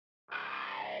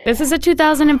This is a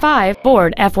 2005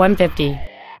 Ford F-150.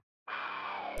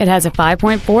 It has a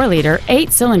 5.4-liter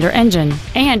 8-cylinder engine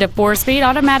and a 4-speed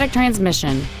automatic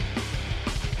transmission.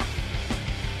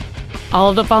 All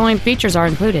of the following features are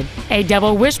included: a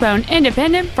double wishbone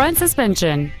independent front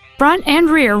suspension, front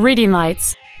and rear reading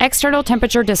lights, external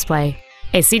temperature display,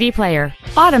 a CD player,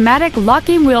 automatic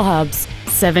locking wheel hubs,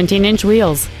 17-inch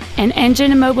wheels, an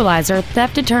engine immobilizer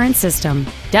theft deterrent system,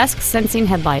 dusk sensing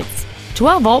headlights,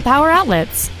 12-volt power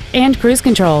outlets, and cruise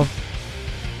control.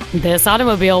 This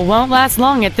automobile won't last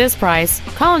long at this price.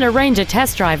 Call and arrange a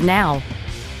test drive now.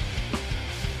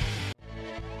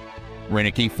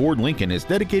 Reineke Ford Lincoln is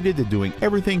dedicated to doing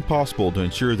everything possible to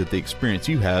ensure that the experience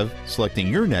you have selecting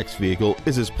your next vehicle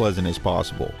is as pleasant as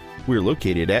possible. We're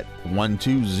located at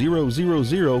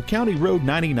 12000 County Road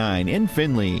 99 in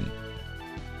Findlay.